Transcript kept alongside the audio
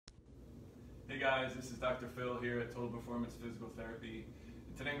Hey guys, this is Dr. Phil here at Total Performance Physical Therapy.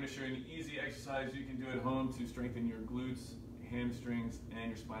 And today I'm going to show you an easy exercise you can do at home to strengthen your glutes, hamstrings,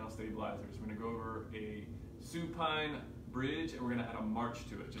 and your spinal stabilizers. We're going to go over a supine bridge and we're going to add a march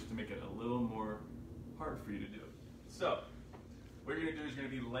to it just to make it a little more hard for you to do. So, what you're going to do is you're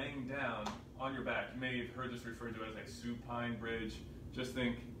going to be laying down on your back. You may have heard this referred to as a supine bridge. Just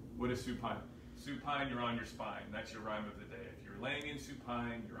think, what is supine? Supine, you're on your spine. That's your rhyme of the day. If you're laying in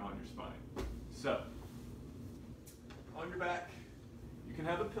supine, you're on your spine. So, on your back, you can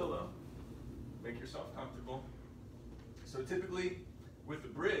have a pillow. Make yourself comfortable. So typically, with the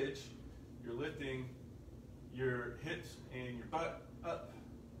bridge, you're lifting your hips and your butt up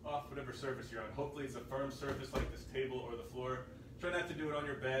off whatever surface you're on. Hopefully it's a firm surface like this table or the floor. Try not to do it on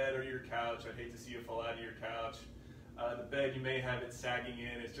your bed or your couch. I'd hate to see you fall out of your couch. The bed, you may have it sagging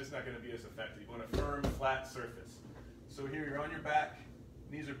in. It's just not going to be as effective. You want a firm, flat surface. So here you're on your back,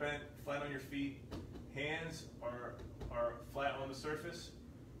 knees are bent, flat on your feet, hands are flat on the surface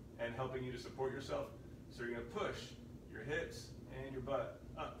and helping you to support yourself. So you're going to push your hips and your butt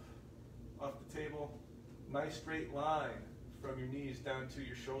up off the table. Nice straight line from your knees down to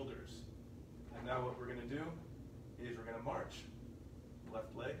your shoulders. And now what we're going to do is we're going to march.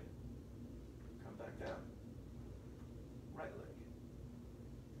 Left leg, come back down. Right leg,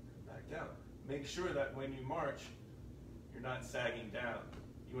 come back down. Make sure that when you march, you're not sagging down.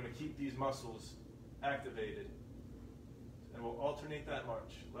 You want to keep these muscles activated. And we'll alternate that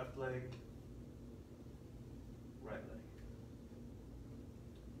march. Left leg, right leg.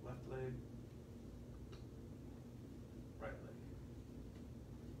 Left leg, right leg.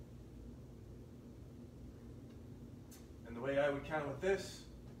 And the way I would count with this,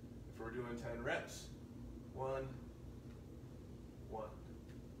 if we're doing 10 reps, 1, 1,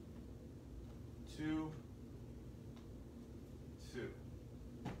 2, 2.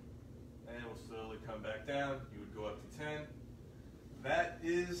 And we'll slowly come back down. You would go up to 10. That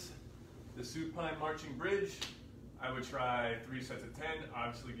is the supine marching bridge. I would try 3 sets of 10.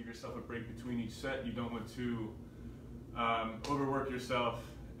 Obviously give yourself a break between each set. You don't want to overwork yourself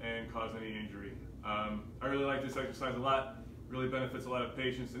and cause any injury. I really like this exercise a lot. Really benefits a lot of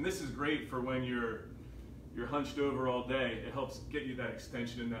patients. And this is great for when you're hunched over all day. It helps get you that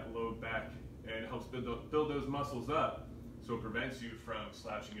extension in that low back and it helps build those muscles up so it prevents you from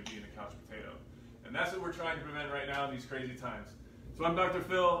slouching and being a couch potato. And that's what we're trying to prevent right now in these crazy times. So I'm Dr.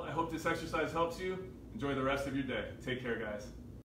 Phil. I hope this exercise helps you. Enjoy the rest of your day. Take care, guys.